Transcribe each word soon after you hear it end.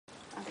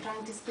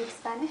trying to speak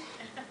Spanish.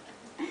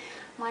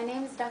 My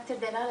name is Dr.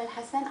 Dalal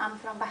Al-Hassan. I'm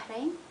from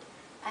Bahrain,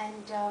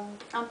 and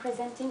I'm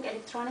presenting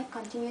Electronic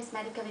Continuous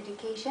Medical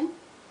Education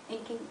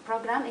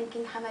program in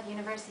King Hamad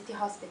University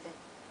Hospital.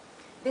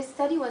 This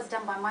study was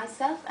done by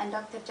myself and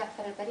Dr.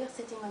 Ja'far Al-Bariq,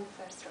 sitting on the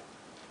first row.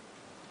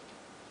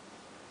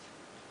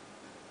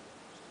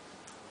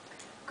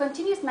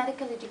 Continuous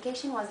medical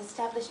education was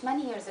established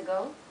many years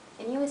ago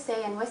in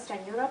USA and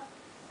Western Europe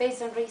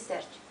based on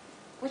research,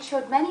 which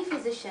showed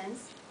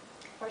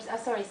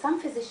some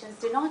physicians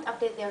do not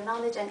update their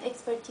knowledge and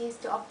expertise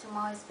to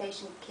optimize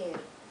patient care.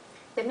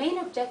 The main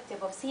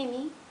objective of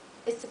CME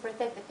is to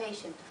protect the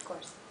patient, of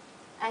course,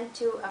 and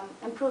to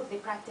improve the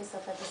practice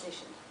of a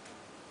physician.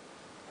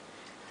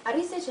 Our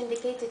research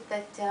indicated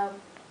that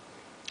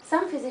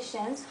some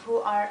physicians who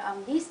are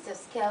least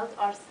skilled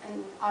are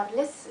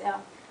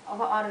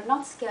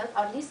not skilled,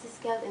 are least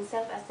skilled in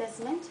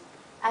self-assessment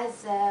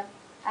as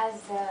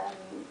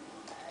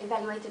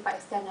evaluated by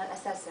external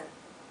assessor.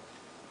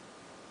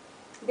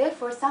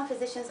 Therefore, some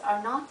physicians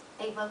are not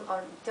able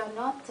or do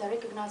not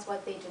recognize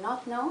what they do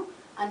not know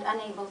and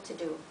unable to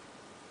do.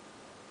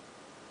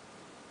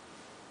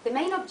 The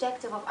main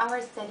objective of our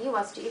study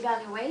was to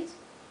evaluate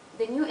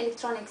the new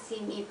electronic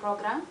CME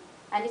program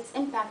and its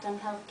impact on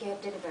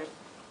healthcare delivery.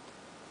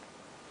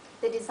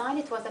 The design,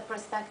 it was a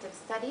prospective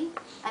study,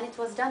 and it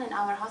was done in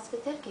our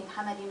hospital, King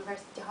Hamad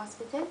University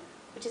Hospital,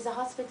 which is a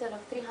hospital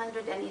of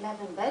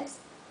 311 beds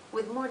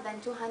with more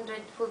than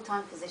 200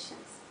 full-time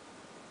physicians.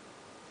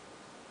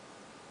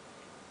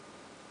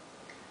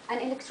 An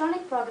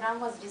electronic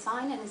program was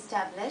designed and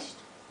established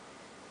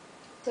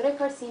to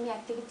record CME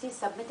activities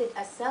submitted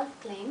as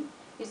self-claim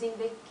using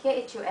the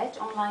KHUH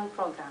online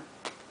program.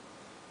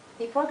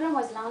 The program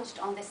was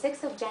launched on the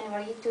 6th of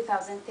January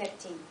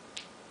 2013.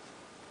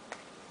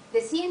 The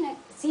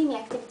CME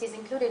activities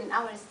included in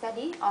our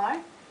study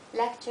are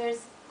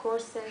lectures,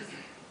 courses,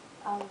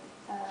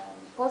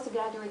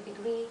 postgraduate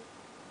degree,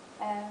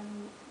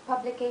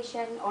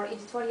 publication or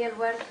editorial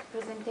work,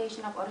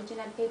 presentation of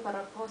original paper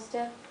or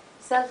poster,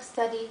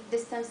 self-study,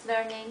 distance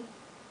learning,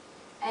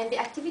 and the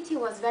activity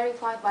was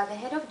verified by the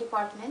head of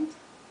department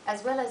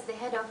as well as the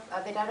head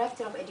of the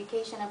Director of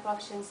Education and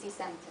Proficiency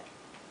Center.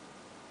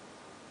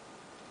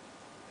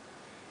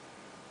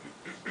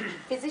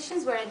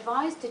 Physicians were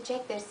advised to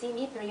check their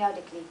CME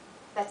periodically,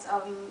 that's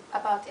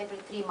about every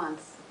 3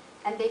 months,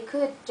 and they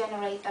could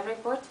generate a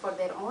report for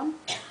their own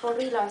for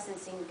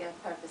relicensing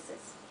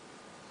purposes.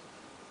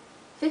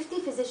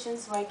 50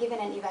 physicians were given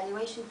an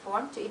evaluation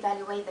form to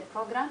evaluate the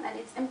program and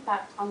its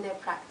impact on their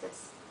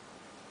practice.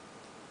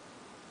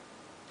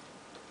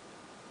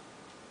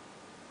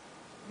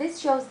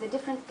 This shows the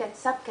different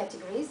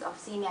subcategories of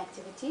CME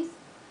activities.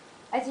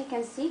 As you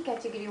can see,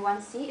 Category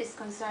 1C is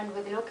concerned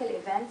with local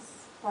events,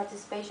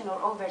 participation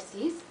or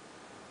overseas,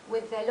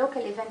 with the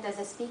local event as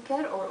a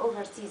speaker or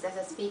overseas as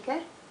a speaker,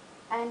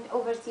 and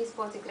overseas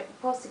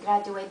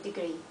postgraduate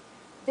degree.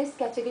 This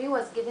category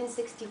was given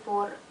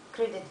 64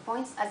 credit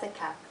points as a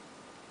cap.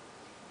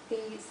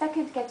 The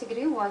second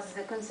category was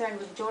concerned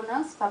with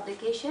journals,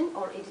 publication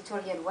or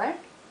editorial work,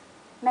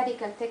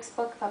 medical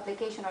textbook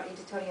publication or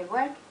editorial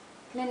work,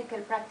 clinical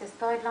practice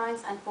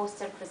guidelines, and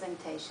poster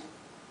presentation.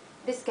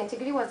 This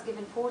category was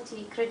given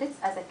 40 credits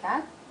as a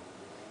cap.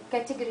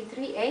 Category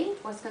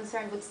 3A was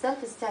concerned with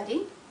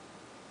self-study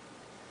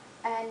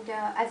and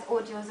as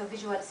audios or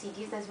visual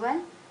CDs as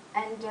well,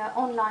 and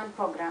online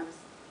programs,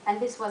 and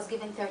this was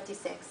given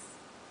 36.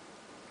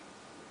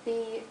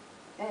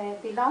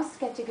 The last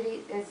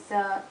category is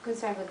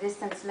concerned with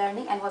distance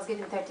learning and was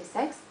given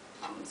 36,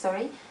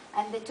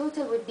 and the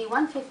total would be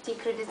 150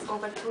 credits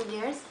over 2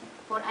 years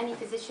for any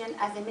physician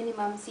as a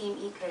minimum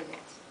CME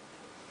credit.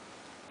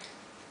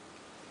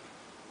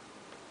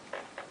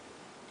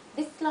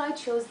 This slide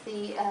shows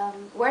the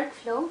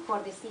workflow for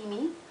the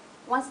CME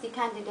once the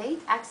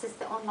candidate accesses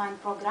the online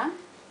program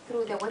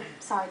through the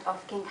website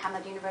of King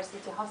Hamad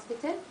University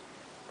Hospital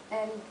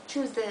and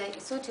choose the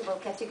suitable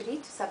category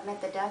to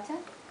submit the data.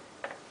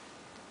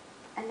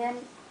 And then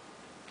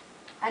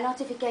a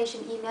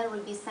notification email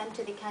will be sent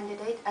to the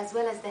candidate as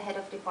well as the head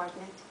of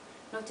department,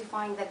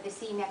 notifying that the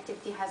CME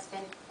activity has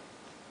been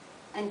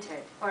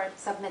entered or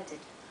submitted.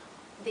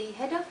 The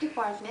head of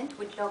department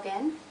would log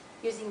in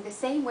using the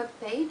same web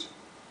page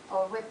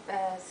or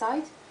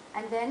website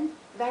and then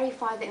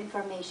verify the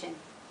information.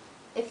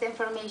 If the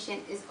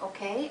information is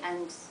okay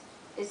and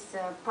is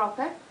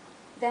proper,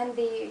 then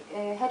the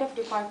head of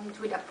department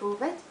would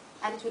approve it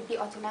and it would be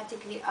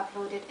automatically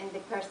uploaded in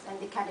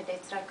the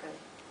candidate's record.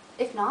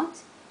 If not,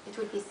 it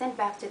would be sent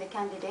back to the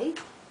candidate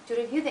to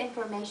review the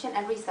information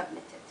and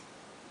resubmit it.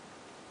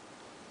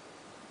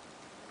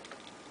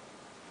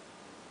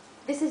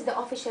 This is the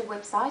official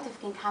website of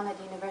King Hamad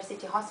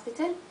University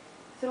Hospital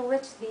through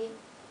which the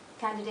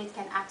candidate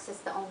can access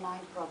the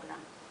online program.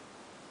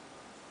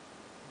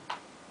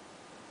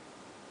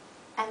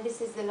 And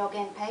this is the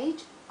login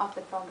page of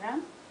the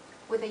program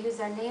with a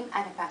username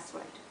and a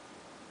password.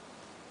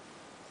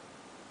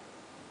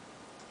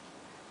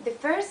 The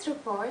first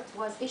report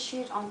was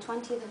issued on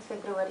 20th of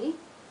February,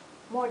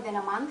 more than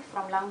a month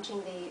from launching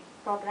the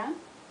program,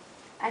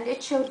 and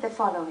it showed the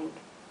following.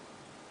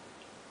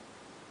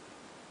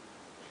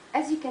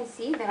 As you can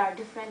see, there are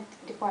different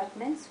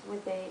departments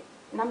with a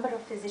number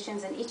of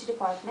physicians in each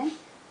department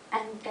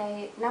and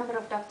a number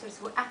of doctors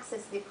who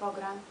accessed the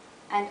program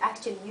and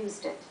actually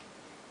used it.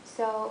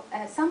 So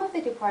some of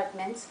the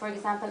departments, for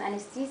example,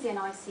 anesthesia and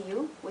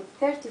ICU, with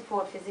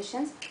 34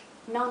 physicians,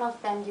 none of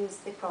them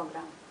used the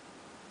program.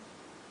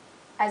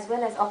 As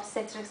well as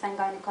obstetrics and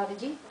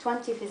gynecology,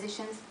 20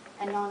 physicians,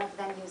 and none of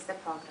them used the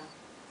program.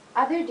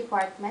 Other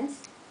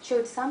departments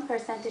showed some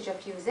percentage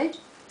of usage,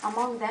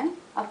 among them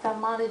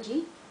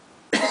ophthalmology,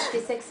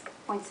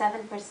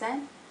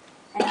 66.7%,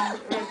 and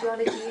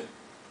radiology,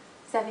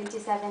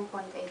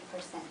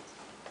 77.8%.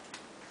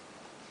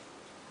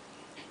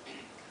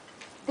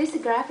 This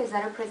graph is a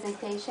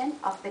representation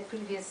of the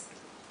previous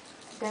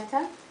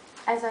data.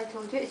 As I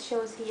told you, it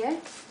shows here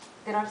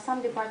there are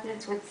some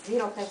departments with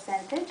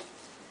 0%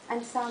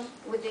 and some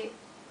with the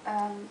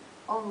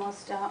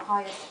almost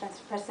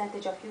highest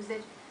percentage of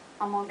usage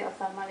among the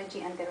ophthalmology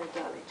and the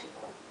radiology.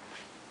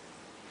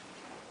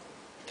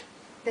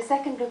 The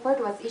second report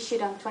was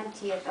issued on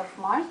 20th of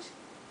March,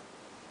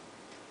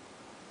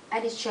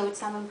 and it showed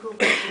some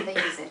improvement in the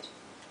usage.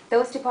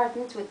 Those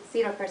departments with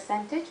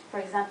 0%, for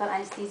example,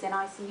 anesthesia and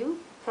ICU,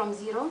 from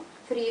 0,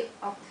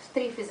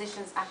 3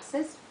 physicians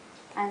accessed,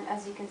 and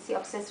as you can see,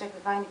 obstetrics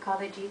and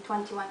gynecology,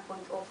 21.05%.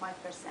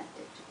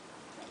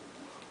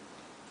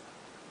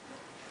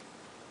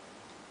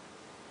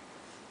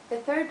 The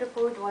third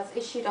report was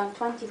issued on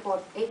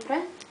 24th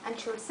April and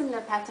showed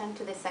similar pattern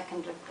to the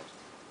second report.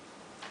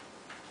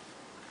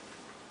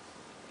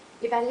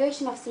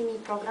 Evaluation of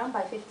CME program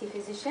by 50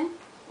 physicians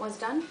was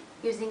done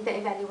using the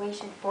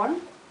evaluation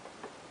form.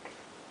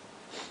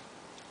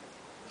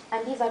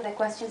 And these are the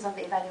questions on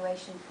the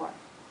evaluation form.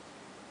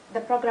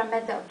 The program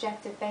met the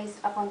objective based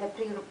upon the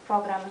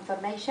pre-program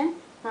information,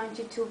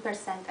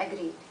 92%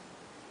 agreed.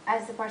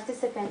 As the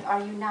participant, are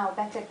you now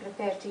better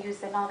prepared to use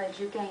the knowledge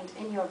you gained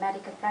in your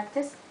medical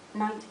practice?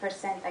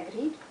 90%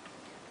 agreed.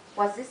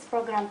 Was this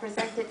program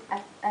presented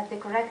at the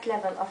correct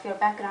level of your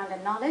background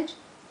and knowledge?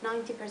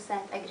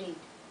 90% agreed.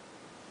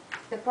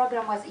 The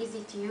program was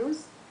easy to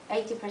use,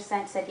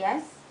 80% said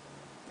yes.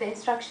 The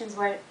instructions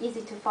were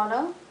easy to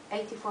follow,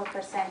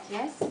 84%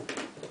 yes.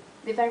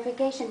 The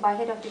verification by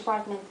head of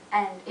department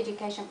and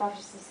education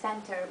proficiency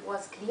center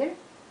was clear,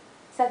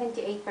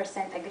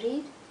 78%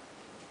 agreed.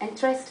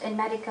 Interest in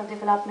medical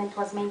development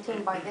was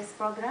maintained by this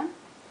program,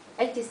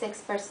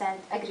 86%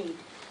 agreed.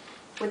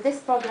 Would this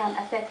program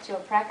affect your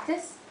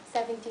practice?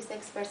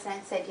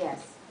 76% said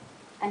yes.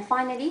 And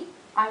finally,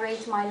 I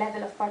rate my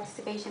level of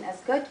participation as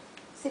good,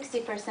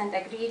 60%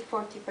 agreed,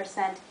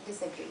 40%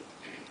 disagreed.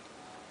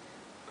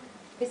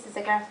 This is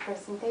a graph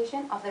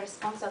presentation of the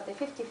response of the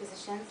 50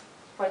 physicians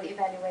for the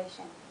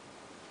evaluation.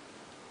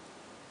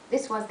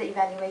 This was the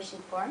evaluation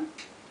form.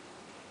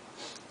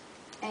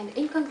 And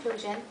in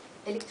conclusion,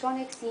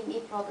 electronic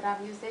CME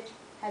program usage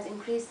has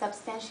increased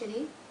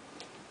substantially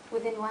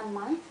within 1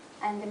 month,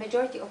 and the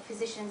majority of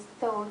physicians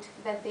thought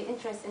that the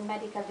interest in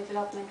medical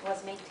development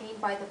was maintained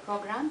by the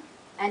program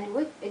and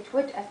it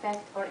would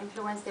affect or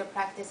influence their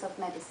practice of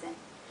medicine.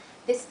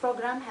 This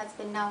program has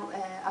been now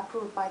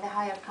approved by the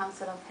Higher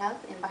Council of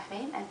Health in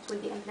Bahrain and will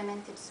be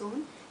implemented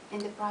soon in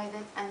the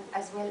private and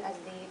as well as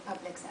the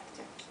public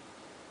sector.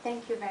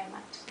 Thank you very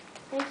much.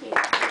 Thank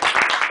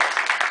you.